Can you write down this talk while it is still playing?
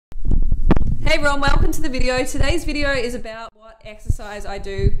Hey everyone, welcome to the video. Today's video is about what exercise I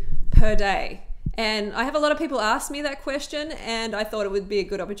do per day. And I have a lot of people ask me that question, and I thought it would be a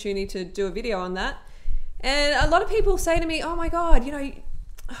good opportunity to do a video on that. And a lot of people say to me, oh my God,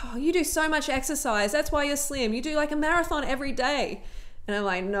 you do so much exercise. That's why you're slim. You do like a marathon every day. And I'm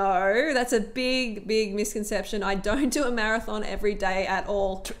like, no, that's a big, big misconception. I don't do a marathon every day at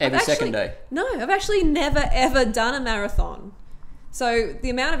all. Every second day? No, I've actually never, ever done a marathon. So the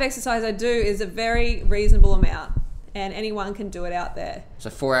amount of exercise I do is a very reasonable amount, and anyone can do it out there. So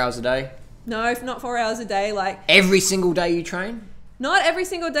 4 hours a day? No, not 4 hours a day. Like every single day you train? Not every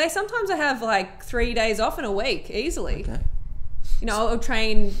single day. Sometimes I have like 3 days off in a week, easily. Okay. I'll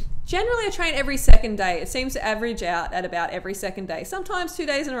train, generally I train every second day. It seems to average out at about every second day. Sometimes 2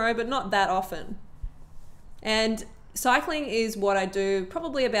 days in a row, but not that often. And cycling is what I do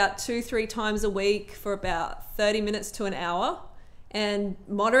probably about 2-3 times a week for about 30 minutes to an hour. And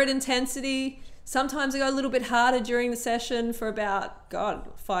moderate intensity. Sometimes I go a little bit harder during the session for about,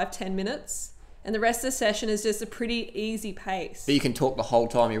 5-10 minutes. And the rest of the session is just a pretty easy pace. But you can talk the whole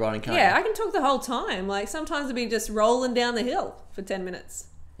time you're running, can't you? Yeah, I can talk the whole time. Like sometimes I'll be just rolling down the hill for 10 minutes.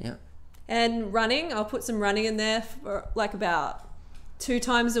 Yeah. And running, I'll put some running in there for like about 2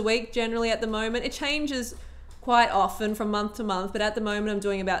 times a week generally at the moment. It changes quite often from month to month, but at the moment I'm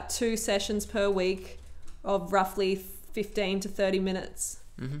doing about 2 sessions per week of roughly 15 to 30 minutes.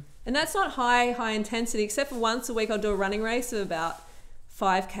 Mm-hmm. And that's not high intensity, except for once a week I'll do a running race of about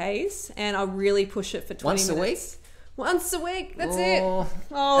 5Ks, and I'll really push it for 20 minutes. Once a week, that's it.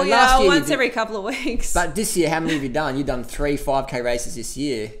 Oh yeah, once every couple of weeks. But this year, how many have you done? You've done 3 5K races this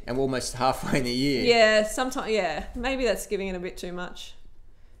year, and we're almost halfway in the year. Yeah, sometimes, yeah. Maybe that's giving it a bit too much.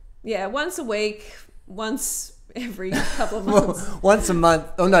 Yeah, once a week, once every couple of months. Well, once a month.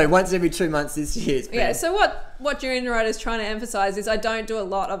 Oh no, once every 2 months this year. It's yeah, so what Junior Rider is trying to emphasize is I don't do a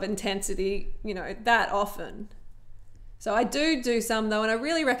lot of intensity, that often. So I do some though, and I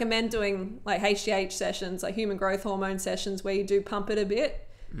really recommend doing like HGH sessions, like human growth hormone sessions, where you do pump it a bit,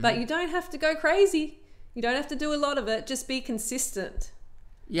 but you don't have to go crazy. You don't have to do a lot of it. Just be consistent.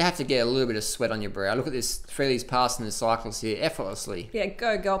 You have to get a little bit of sweat on your brow. Look at this, Freely's passing the cyclists here effortlessly. Yeah,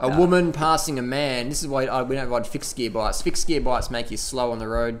 go. A woman passing a man. This is why we don't ride fixed gear bikes. Fixed gear bikes make you slow on the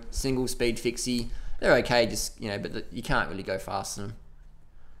road. Single speed fixie. They're okay, but you can't really go fast in them.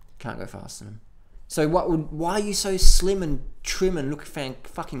 Can't go fast in them. So why are you so slim and trim and look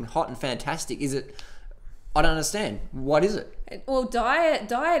fucking hot and fantastic? Is it? I don't understand. What is it? Well,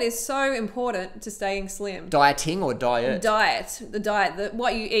 diet is so important to staying slim. Dieting or diet? The diet,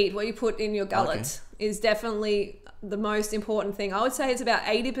 what you eat, what you put in your gullet is definitely the most important thing. I would say it's about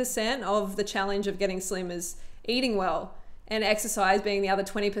 80% of the challenge of getting slim is eating well, and exercise being the other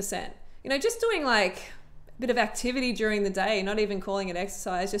 20%. Just doing like a bit of activity during the day, not even calling it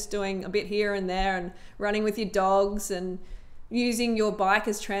exercise, just doing a bit here and there and running with your dogs and using your bike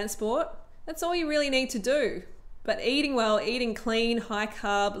as transport. That's all you really need to do. But eating well, eating clean, high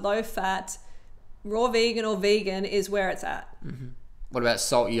carb, low fat, raw vegan or vegan is where it's at. Mm-hmm. What about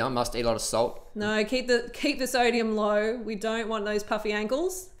salt? You must eat a lot of salt. No, keep the sodium low. We don't want those puffy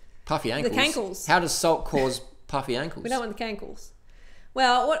ankles. Puffy ankles? The cankles. How does salt cause puffy ankles? We don't want the cankles.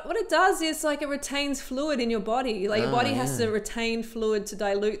 Well, what it does is like it retains fluid in your body. Like your body has to retain fluid to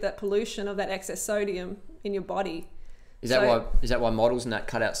dilute that pollution of that excess sodium in your body. Is that why models and that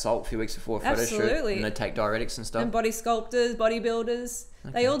cut out salt a few weeks before a photo shoot? Absolutely. And they take diuretics and stuff? And body sculptors, bodybuilders,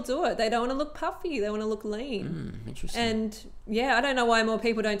 they all do it. They don't want to look puffy. They want to look lean. Interesting. And yeah, I don't know why more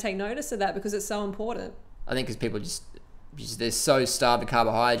people don't take notice of that, because it's so important. I think because people they're so starved of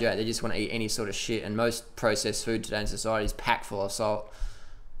carbohydrate, they just want to eat any sort of shit. And most processed food today in society is packed full of salt.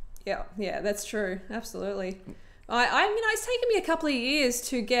 Yeah, that's true. Absolutely. It's taken me a couple of years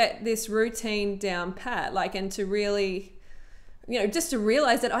to get this routine down pat, and to really, just to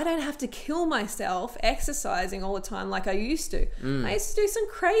realize that I don't have to kill myself exercising all the time like I used to. I used to do some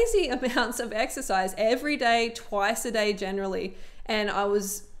crazy amounts of exercise every day, twice a day generally, and I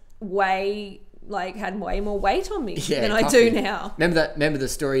was had way more weight on me than I do now. Remember the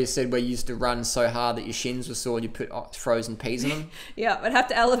story you said where you used to run so hard that your shins were sore and you put frozen peas on them? Yeah, I'd have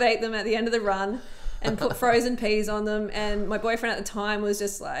to elevate them at the end of the run and put frozen peas on them, and my boyfriend at the time was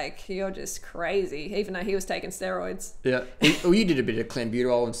just like, you're just crazy, even though he was taking steroids. Yeah. Well, you did a bit of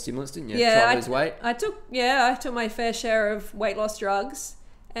clenbuterol and stimulants, didn't you? Yeah. Try to lose weight? I took my fair share of weight loss drugs.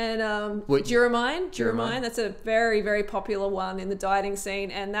 And Duromine, that's a very, very popular one in the dieting scene,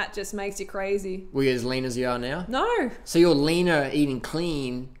 and that just makes you crazy. Were you as lean as you are now? No. So you're leaner eating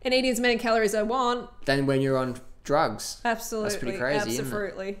clean and eating as many calories as I want than when you're on drugs. Absolutely. That's pretty crazy,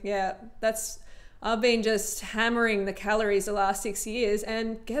 Absolutely. isn't it? Yeah. I've been just hammering the calories the last 6 years,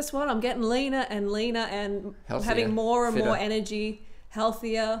 and guess what? I'm getting leaner and leaner and Healthier, having more and fitter. more energy,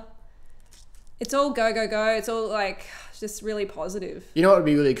 healthier. It's all go, go, go. It's all like just really positive. You know what would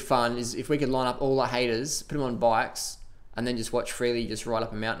be really fun is if we could line up all the haters, put them on bikes, and then just watch Freely just ride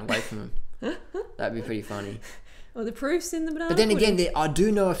up a mountain away from them. That'd be pretty funny. Well, the proof's in the banana But then pudding. again, I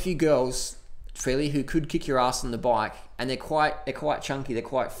do know a few girls, Freely, who could kick your ass on the bike, and they're quite chunky. They're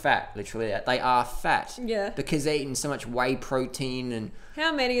quite fat. Literally, they are fat. Yeah. Because they're eating so much whey protein and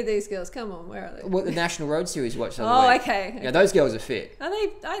How many of these girls? Come on, where are they? what the National Road Series watched the other week. Okay. Yeah, those girls are fit. Are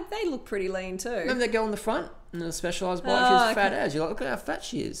they look pretty lean too. Remember that girl on the front in the Specialized bike? Oh, She was fat okay. as. You're like, look at how fat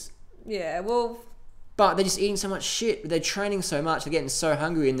she is. Yeah, well, But they're just eating so much shit. They're training so much. They're getting so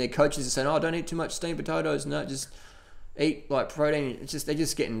hungry, and their coaches are saying, "Oh, don't eat too much steamed potatoes. No, just eat like protein." It's just they're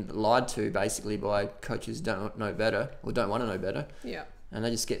just getting lied to basically by coaches who don't know better or don't want to know better, yeah. and they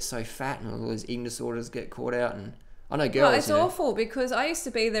just get so fat, and all those eating disorders get caught out. And I know girls, Well, it's you know, awful because I used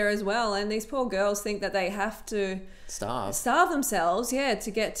to be there as well, and these poor girls think that they have to starve themselves, yeah,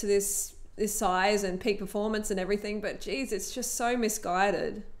 to get to this size and peak performance and everything. But geez, it's just so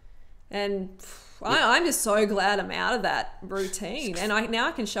misguided, and I'm just so glad I'm out of that routine, and now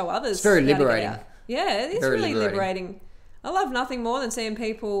I can show others. It's very how to get liberating. out. Yeah, it is Very really liberating. liberating. I love nothing more than seeing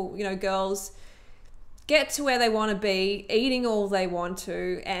people, girls get to where they want to be, eating all they want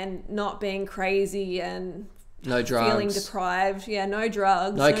to, and not being crazy and no drugs, feeling deprived. Yeah, no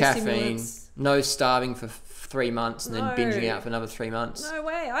drugs, no caffeine, stimulants. no starving for 3 months and then No. binging out for another 3 months. No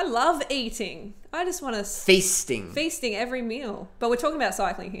way. I love eating. I just want to Feasting. every meal. But we're talking about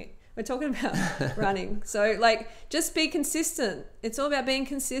cycling here. We're talking about running. So, just be consistent. It's all about being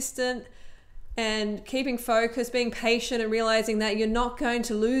consistent and keeping focus, being patient, and realizing that you're not going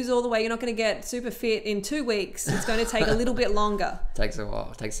to lose all the weight. You're not going to get super fit in 2 weeks. It's going to take a little bit longer. Takes a while.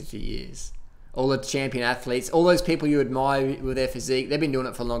 It takes a few years. All the champion athletes, all those people you admire with their physique, they've been doing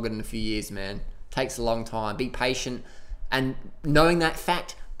it for longer than a few years, man. Takes a long time. Be patient. And knowing that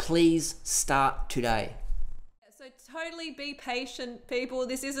fact, please start today. So totally be patient, people.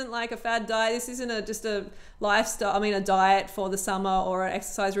 This isn't like a fad diet. This isn't just a lifestyle. A diet for the summer or an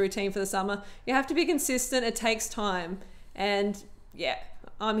exercise routine for the summer. You have to be consistent. It takes time. And yeah,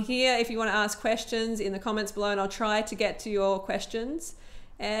 I'm here if you want to ask questions in the comments below, and I'll try to get to your questions.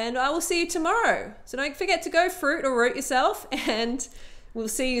 And I will see you tomorrow. So don't forget to go fruit or root yourself, and we'll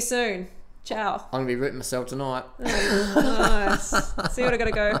see you soon. Ciao. I'm going to be rooting myself tonight. Nice. See what I got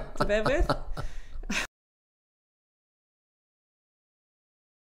to go to bed with?